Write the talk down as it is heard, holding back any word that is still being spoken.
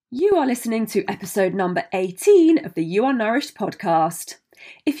You are listening to episode number 18 of the You Are Nourished podcast.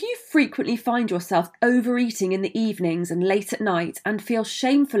 If you frequently find yourself overeating in the evenings and late at night and feel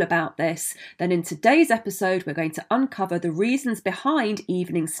shameful about this, then in today's episode we're going to uncover the reasons behind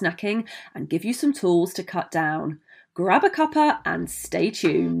evening snacking and give you some tools to cut down. Grab a cuppa and stay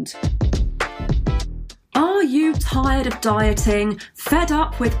tuned. Are you tired of dieting, fed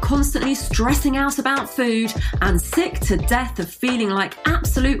up with constantly stressing out about food, and sick to death of feeling like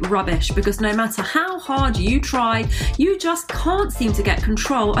absolute rubbish because no matter how hard you try, you just can't seem to get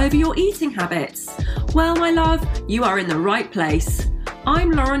control over your eating habits? Well, my love, you are in the right place.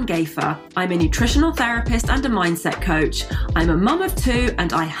 I'm Lauren Gafer. I'm a nutritional therapist and a mindset coach. I'm a mum of two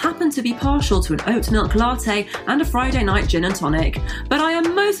and I happen to be partial to an oat milk latte and a Friday night gin and tonic. But I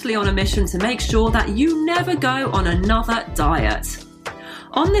am mostly on a mission to make sure that you never go on another diet.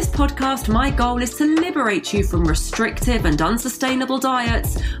 On this podcast, my goal is to liberate you from restrictive and unsustainable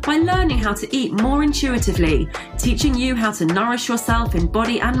diets by learning how to eat more intuitively, teaching you how to nourish yourself in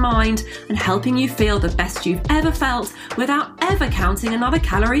body and mind, and helping you feel the best you've ever felt without ever counting another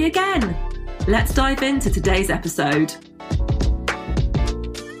calorie again. Let's dive into today's episode.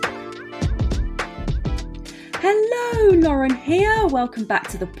 Hello, Lauren here. Welcome back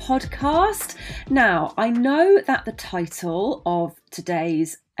to the podcast. Now, I know that the title of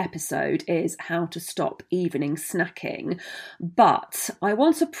today's episode is How to Stop Evening Snacking, but I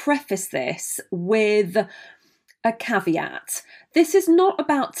want to preface this with a caveat. This is not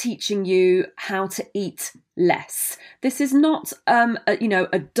about teaching you how to eat less. This is not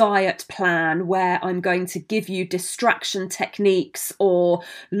a diet plan where I'm going to give you distraction techniques or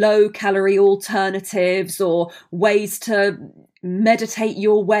low calorie alternatives or ways to meditate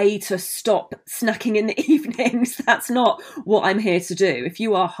your way to stop snacking in the evenings. That's not what I'm here to do. If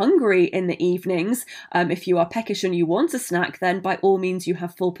you are hungry in the evenings, if you are peckish and you want a snack, then by all means you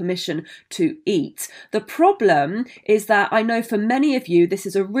have full permission to eat. The problem is that I know for many of you, this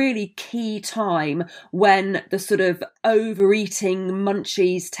is a really key time when the sort of overeating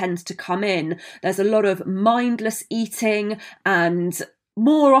munchies tend to come in. There's a lot of mindless eating, and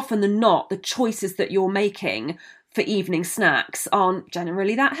more often than not, the choices that you're making for evening snacks aren't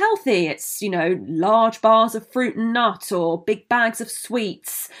generally that healthy. It's, large bars of fruit and nut or big bags of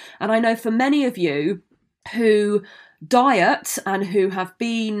sweets. And I know for many of you who diet and who have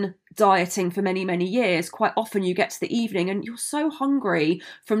been dieting for many, many years, quite often you get to the evening and you're so hungry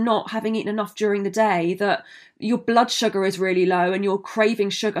from not having eaten enough during the day that your blood sugar is really low and you're craving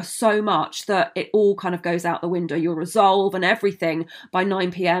sugar so much that it all kind of goes out the window. Your resolve and everything by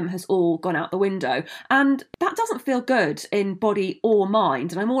 9 p.m. has all gone out the window. And that doesn't feel good in body or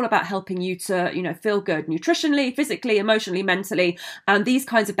mind. And I'm all about helping you to, feel good nutritionally, physically, emotionally, mentally. And these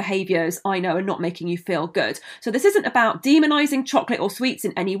kinds of behaviours I know are not making you feel good. So this isn't about demonising chocolate or sweets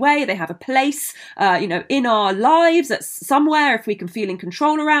in any way. They have a place, in our lives at somewhere if we can feel in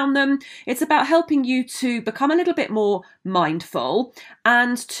control around them. It's about helping you to become a little bit more mindful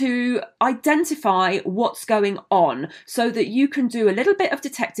and to identify what's going on so that you can do a little bit of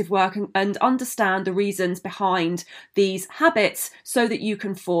detective work and understand the reasons behind these habits so that you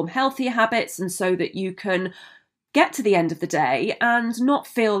can form healthier habits and so that you can get to the end of the day and not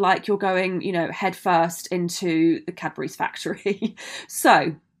feel like you're going, head first into the Cadbury's factory.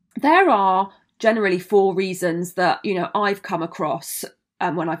 So there are generally 4 reasons that, I've come across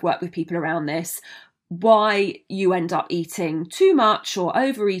when I've worked with people around this, why you end up eating too much or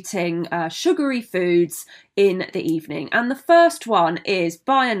overeating sugary foods in the evening. And the first one is,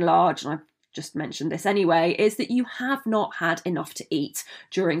 by and large, and I've just mentioned this anyway, is that you have not had enough to eat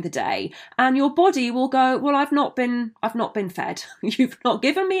during the day. And your body will go, well, I've not been fed. You've not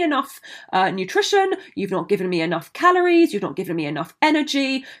given me enough nutrition. You've not given me enough calories. You've not given me enough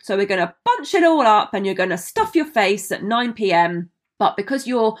energy. So we're going to bunch it all up and you're going to stuff your face at 9 p.m. But because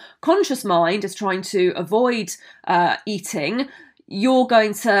your conscious mind is trying to avoid eating, you're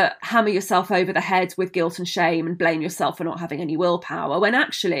going to hammer yourself over the head with guilt and shame and blame yourself for not having any willpower, when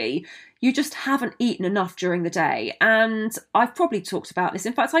actually you just haven't eaten enough during the day. And I've probably talked about this.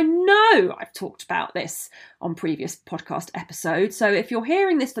 In fact, I know I've talked about this on previous podcast episodes. So if you're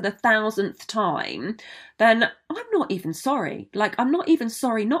hearing this for the 1000th time, then I'm not even sorry. I'm not even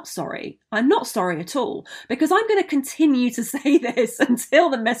sorry, not sorry. I'm not sorry at all, because I'm going to continue to say this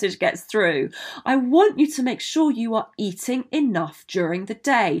until the message gets through. I want you to make sure you are eating enough during the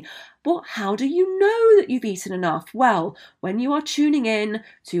day. But how do you know that you've eaten enough? Well, when you are tuning in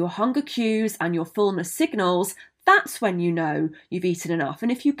to your hunger cues and your fullness signals, That's when you know you've eaten enough.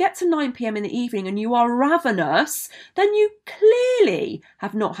 And if you get to 9 p.m. in the evening and you are ravenous, then you clearly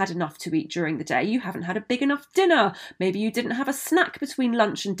have not had enough to eat during the day. You haven't had a big enough dinner. Maybe you didn't have a snack between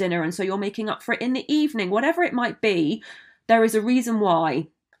lunch and dinner, and so you're making up for it in the evening. Whatever it might be, there is a reason why.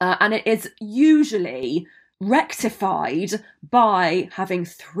 And it is usually rectified by having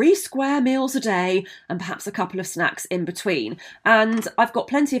 3 square meals a day and perhaps a couple of snacks in between. And I've got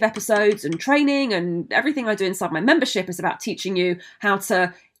plenty of episodes and training, and everything I do inside my membership is about teaching you how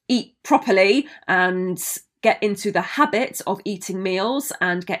to eat properly and get into the habit of eating meals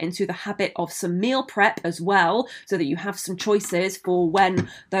and get into the habit of some meal prep as well, so that you have some choices for when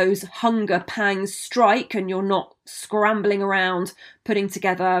those hunger pangs strike and you're not scrambling around putting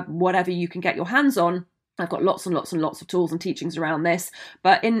together whatever you can get your hands on. I've got lots and lots and lots of tools and teachings around this,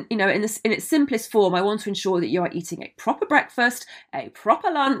 but in its simplest form, I want to ensure that you are eating a proper breakfast, a proper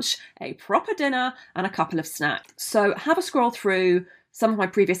lunch, a proper dinner, and a couple of snacks. So have a scroll through some of my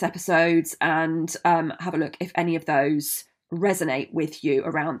previous episodes and have a look if any of those resonate with you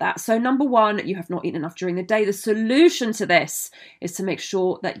around that. So number 1, you have not eaten enough during the day. The solution to this is to make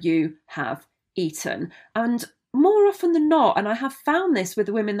sure that you have eaten. And more often than not, and I have found this with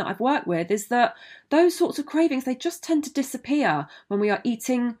the women that I've worked with, is that those sorts of cravings, they just tend to disappear when we are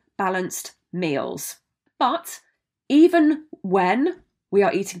eating balanced meals. But even when we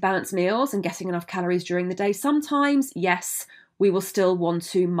are eating balanced meals and getting enough calories during the day, sometimes, yes, we will still want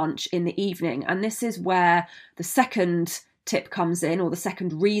to munch in the evening. And this is where the second tip comes in, or the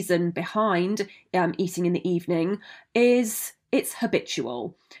second reason behind eating in the evening is it's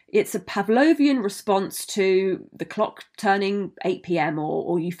habitual. It's a Pavlovian response to the clock turning 8 p.m.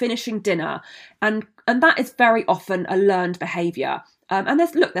 or you finishing dinner. And that is very often a learned behaviour. And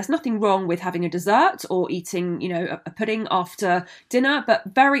there's nothing wrong with having a dessert or eating, a pudding after dinner, but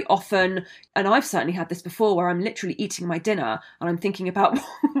very often, and I've certainly had this before, where I'm literally eating my dinner and I'm thinking about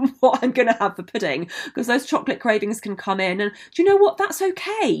what I'm going to have for pudding, because those chocolate cravings can come in. And do you know what? That's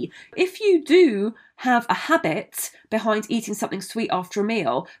okay. If you do have a habit behind eating something sweet after a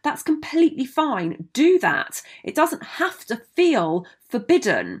meal, that's completely fine. Do that. It doesn't have to feel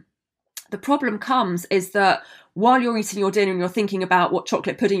forbidden. The problem comes is that while you're eating your dinner and you're thinking about what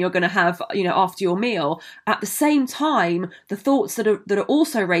chocolate pudding you're going to have, after your meal, at the same time, the thoughts that are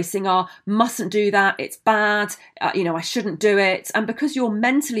also racing are, mustn't do that, it's bad, I shouldn't do it. And because you're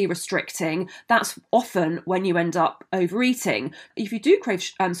mentally restricting, that's often when you end up overeating. If you do crave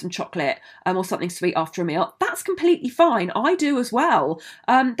some chocolate or something sweet after a meal, that's completely fine. I do as well.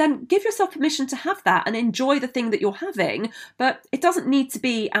 Then give yourself permission to have that and enjoy the thing that you're having, but it doesn't need to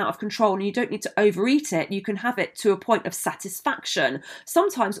be out of control and you don't need to overeat it. You can have it to a point of satisfaction.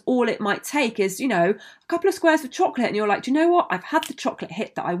 Sometimes all it might take is, a couple of squares of chocolate and you're like, do you know what? I've had the chocolate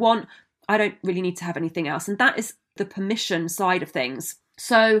hit that I want. I don't really need to have anything else. And that is the permission side of things.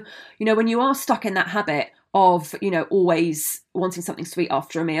 So, when you are stuck in that habit of, always wanting something sweet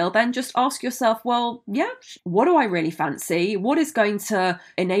after a meal, then just ask yourself, well, yeah, what do I really fancy? What is going to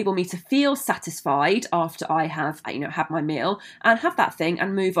enable me to feel satisfied after I have, had my meal, and have that thing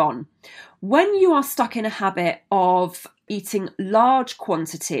and move on. When you are stuck in a habit of eating large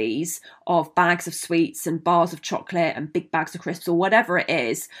quantities of bags of sweets and bars of chocolate and big bags of crisps or whatever it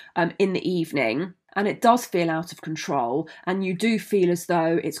is in the evening, and it does feel out of control, and you do feel as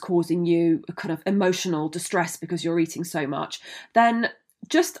though it's causing you a kind of emotional distress because you're eating so much, then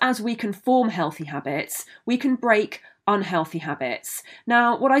just as we can form healthy habits, we can break unhealthy habits.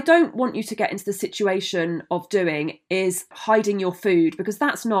 Now, what I don't want you to get into the situation of doing is hiding your food, because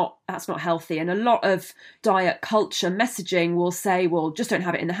that's not healthy. And a lot of diet culture messaging will say, well, just don't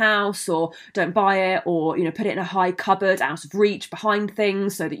have it in the house, or don't buy it, or put it in a high cupboard out of reach behind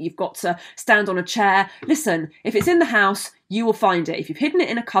things so that you've got to stand on a chair. Listen, if it's in the house, you will find it. If you've hidden it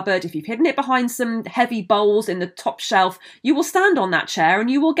in a cupboard, if you've hidden it behind some heavy bowls in the top shelf, you will stand on that chair and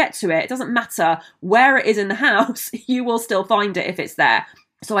you will get to it. It doesn't matter where it is in the house, you will still find it if it's there.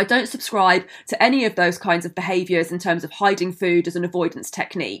 So I don't subscribe to any of those kinds of behaviours in terms of hiding food as an avoidance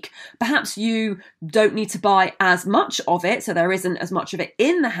technique. Perhaps you don't need to buy as much of it, so there isn't as much of it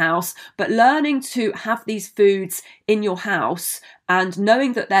in the house, but learning to have these foods in your house and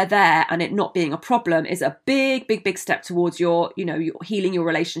knowing that they're there and it not being a problem is a big, big, big step towards your healing your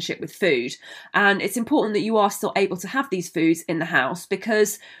relationship with food. And it's important that you are still able to have these foods in the house,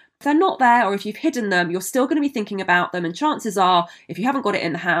 because if they're not there, or if you've hidden them, you're still going to be thinking about them. And chances are, if you haven't got it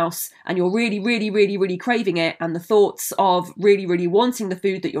in the house and you're really, really, really, really craving it, and the thoughts of really, really wanting the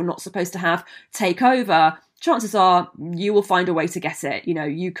food that you're not supposed to have take over, chances are you will find a way to get it.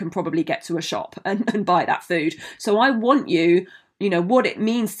 You can probably get to a shop and buy that food. So I want you, what it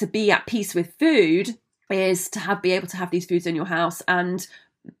means to be at peace with food is to be able to have these foods in your house and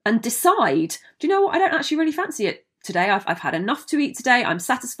decide, do you know what, I don't actually really fancy it today. I've had enough to eat today. I'm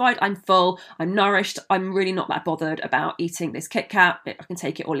satisfied. I'm full. I'm nourished. I'm really not that bothered about eating this Kit Kat. I can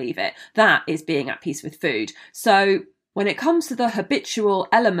take it or leave it. That is being at peace with food. So when it comes to the habitual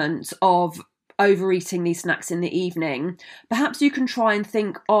element of overeating these snacks in the evening, perhaps you can try and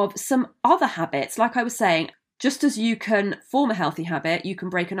think of some other habits. Like I was saying, just as you can form a healthy habit, you can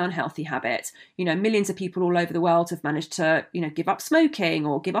break an unhealthy habit. You know, millions of people all over the world have managed to, give up smoking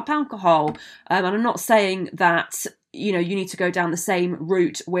or give up alcohol. And I'm not saying that, you need to go down the same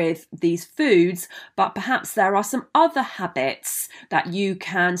route with these foods, but perhaps there are some other habits that you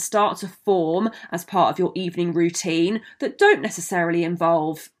can start to form as part of your evening routine that don't necessarily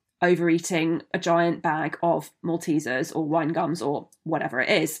involve overeating a giant bag of Maltesers or wine gums or whatever it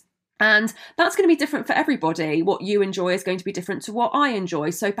is. And that's going to be different for everybody. What you enjoy is going to be different to what I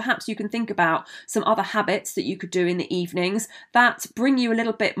enjoy. So perhaps you can think about some other habits that you could do in the evenings that bring you a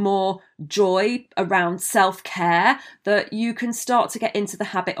little bit more joy around self-care that you can start to get into the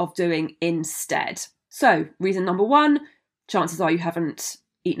habit of doing instead. So reason number 1, chances are you haven't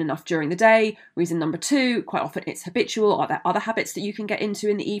eaten enough during the day. Reason number 2, quite often it's habitual. Are there other habits that you can get into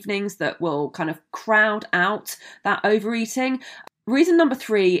in the evenings that will kind of crowd out that overeating? Reason number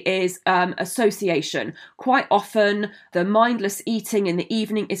 3 is association. Quite often, the mindless eating in the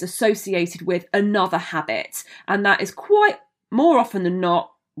evening is associated with another habit, and that is quite more often than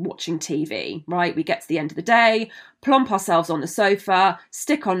not watching TV, right? We get to the end of the day, plump ourselves on the sofa,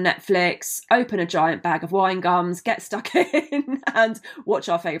 stick on Netflix, open a giant bag of wine gums, get stuck in and watch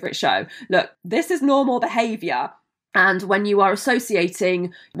our favourite show. Look, this is normal behaviour. And when you are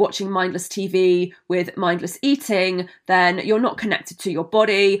associating watching mindless TV with mindless eating, then you're not connected to your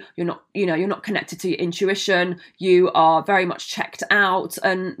body. You're not connected to your intuition. You are very much checked out.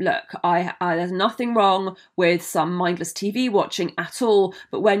 And look, there's nothing wrong with some mindless TV watching at all.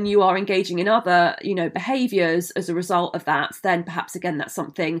 But when you are engaging in other, behaviors as a result of that, then perhaps again, that's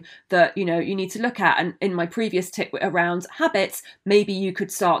something that, you need to look at. And in my previous tip around habits, maybe you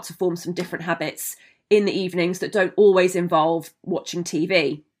could start to form some different habits in the evenings that don't always involve watching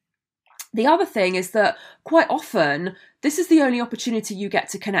TV. The other thing is that quite often, this is the only opportunity you get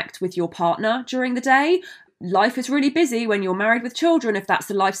to connect with your partner during the day. Life is really busy when you're married with children, if that's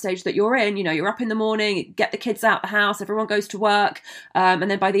the life stage that you're in. You're up in the morning, get the kids out the house, everyone goes to work.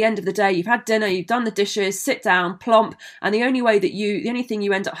 And then by the end of the day, you've had dinner, you've done the dishes, sit down, plump. And the only thing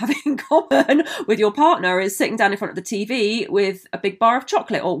you end up having in common with your partner is sitting down in front of the TV with a big bar of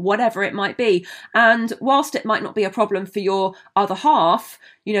chocolate or whatever it might be. And whilst it might not be a problem for your other half,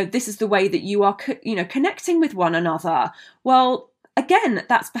 this is the way that you are, connecting with one another. Well, again,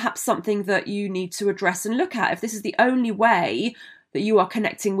 that's perhaps something that you need to address and look at. If this is the only way that you are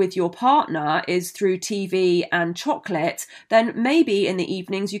connecting with your partner is through TV and chocolate, then maybe in the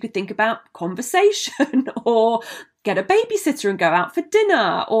evenings you could think about conversation or get a babysitter and go out for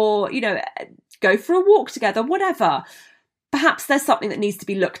dinner or, go for a walk together, whatever. Perhaps there's something that needs to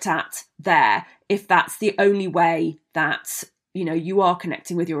be looked at there if that's the only way that, you are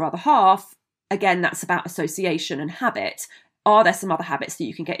connecting with your other half. Again, that's about association and habit. Are there some other habits that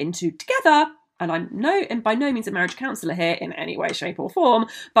you can get into together? And I'm by no means a marriage counsellor here in any way, shape or form,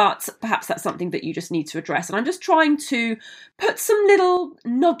 but perhaps that's something that you just need to address. And I'm just trying to put some little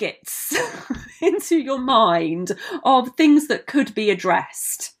nuggets into your mind of things that could be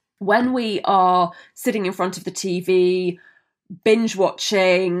addressed. When we are sitting in front of the TV, binge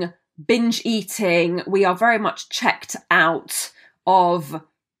watching, binge eating, we are very much checked out of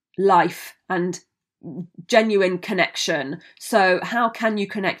life and genuine connection. So how can you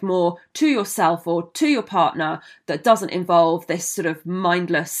connect more to yourself or to your partner that doesn't involve this sort of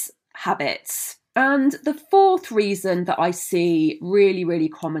mindless habits? And the 4th reason that I see really, really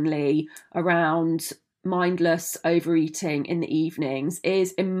commonly around mindless overeating in the evenings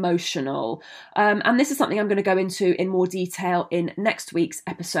is emotional. And this is something I'm going to go into in more detail in next week's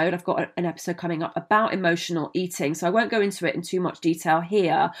episode. I've got an episode coming up about emotional eating, so I won't go into it in too much detail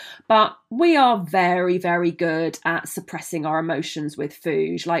here, but we are very, very good at suppressing our emotions with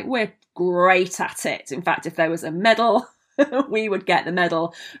food. Like, we're great at it. In fact, if there was a medal, we would get the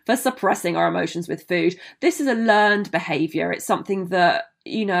medal for suppressing our emotions with food. This is a learned behaviour. It's something that,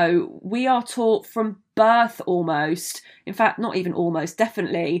 we are taught from birth almost. In fact, not even almost,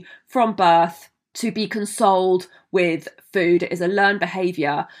 definitely from birth, to be consoled with food. It is a learned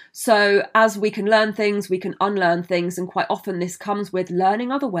behaviour. So as we can learn things, we can unlearn things. And quite often this comes with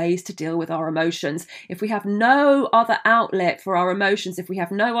learning other ways to deal with our emotions. If we have no other outlet for our emotions, if we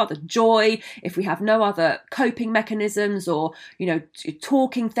have no other joy, if we have no other coping mechanisms or,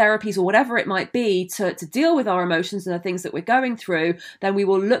 talking therapies or whatever it might be to deal with our emotions and the things that we're going through, then we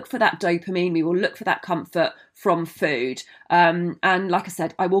will look for that dopamine. We will look for that comfort from food. And like I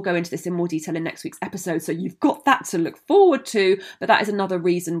said, I will go into this in more detail in next week's episode. So you've got that to look forward to. But that is another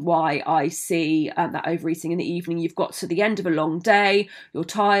reason why I see that overeating in the evening. You've got to the end of a long day, you're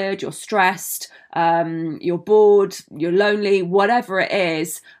tired, you're stressed, you're bored, you're lonely, whatever it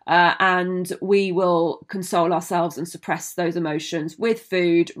is. And we will console ourselves and suppress those emotions with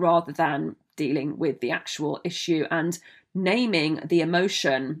food rather than dealing with the actual issue and naming the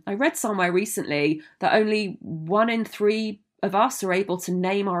emotion. I read somewhere recently that only 1 in 3 of us are able to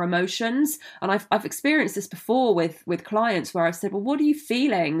name our emotions. And I've experienced this before with clients where I've said, well, what are you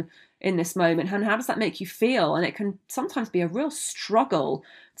feeling in this moment? And how does that make you feel? And it can sometimes be a real struggle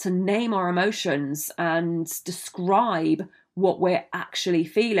to name our emotions and describe what we're actually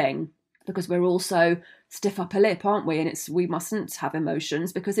feeling, because we're also stiff upper lip, aren't we? And we mustn't have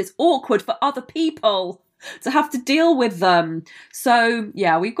emotions because it's awkward for other people to have to deal with them. So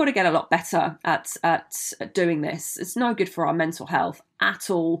yeah, we've got to get a lot better at doing this. It's no good for our mental health at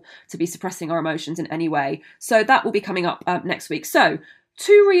all to be suppressing our emotions in any way. So that will be coming up next week. So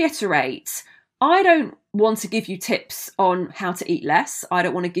to reiterate, I don't want to give you tips on how to eat less. I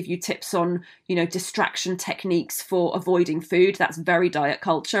don't want to give you tips on, distraction techniques for avoiding food. That's very diet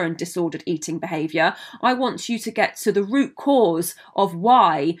culture and disordered eating behaviour. I want you to get to the root cause of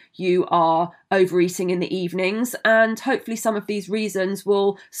why you are overeating in the evenings. And hopefully some of these reasons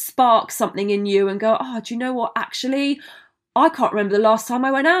will spark something in you and go, do you know what? Actually, I can't remember the last time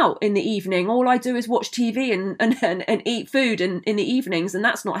I went out in the evening. All I do is watch TV and eat food in the evenings, and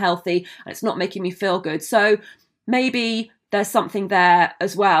that's not healthy and it's not making me feel good. So maybe there's something there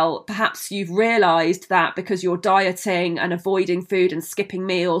as well. Perhaps you've realised that because you're dieting and avoiding food and skipping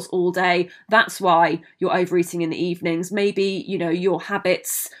meals all day, that's why you're overeating in the evenings. Maybe, your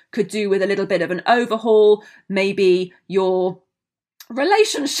habits could do with a little bit of an overhaul. Maybe your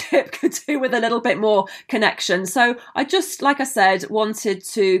relationship could do with a little bit more connection. So I just, like I said, wanted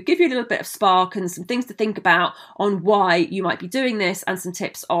to give you a little bit of spark and some things to think about on why you might be doing this and some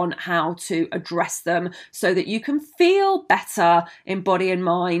tips on how to address them so that you can feel better in body and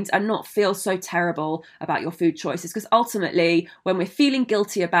mind and not feel so terrible about your food choices. Because ultimately, when we're feeling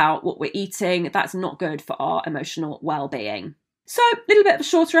guilty about what we're eating, that's not good for our emotional well-being. So a little bit of a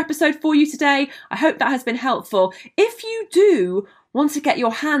shorter episode for you today. I hope that has been helpful. If you do want to get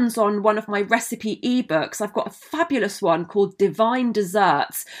your hands on one of my recipe ebooks, I've got a fabulous one called Divine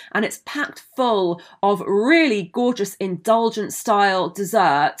Desserts, and it's packed full of really gorgeous indulgent style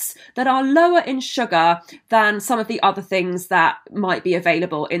desserts that are lower in sugar than some of the other things that might be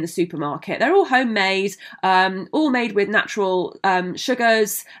available in the supermarket. They're all homemade, all made with natural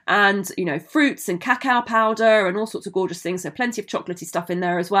sugars and, fruits and cacao powder and all sorts of gorgeous things. So plenty of chocolatey stuff in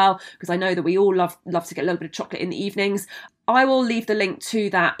there as well, because I know that we all love to get a little bit of chocolate in the evenings. I will leave the link to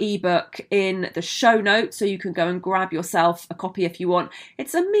that ebook in the show notes so you can go and grab yourself a copy if you want.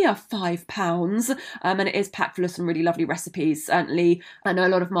 It's a mere £5 and it is packed full of some really lovely recipes. Certainly, I know a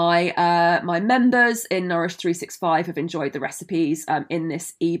lot of my my members in Nourish 365 have enjoyed the recipes in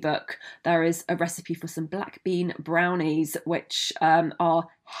this ebook. There is a recipe for some black bean brownies, which are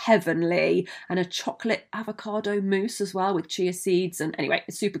heavenly, and a chocolate avocado mousse as well with chia seeds. And anyway,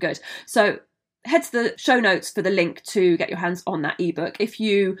 it's super good. So head to the show notes for the link to get your hands on that ebook if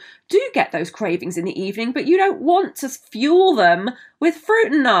you do get those cravings in the evening, but you don't want to fuel them with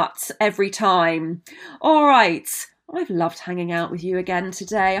fruit and nuts every time. All right. I've loved hanging out with you again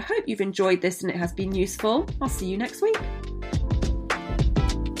today. I hope you've enjoyed this and it has been useful. I'll see you next week.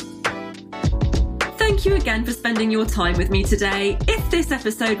 Thank you again for spending your time with me today. If this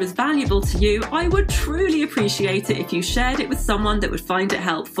episode was valuable to you, I would truly appreciate it if you shared it with someone that would find it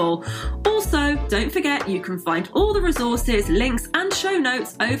helpful. Also, don't forget you can find all the resources, links and show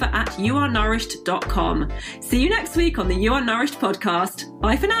notes over at youarenourished.com. See you next week on the You Are Nourished podcast.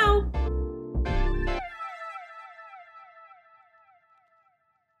 Bye for now.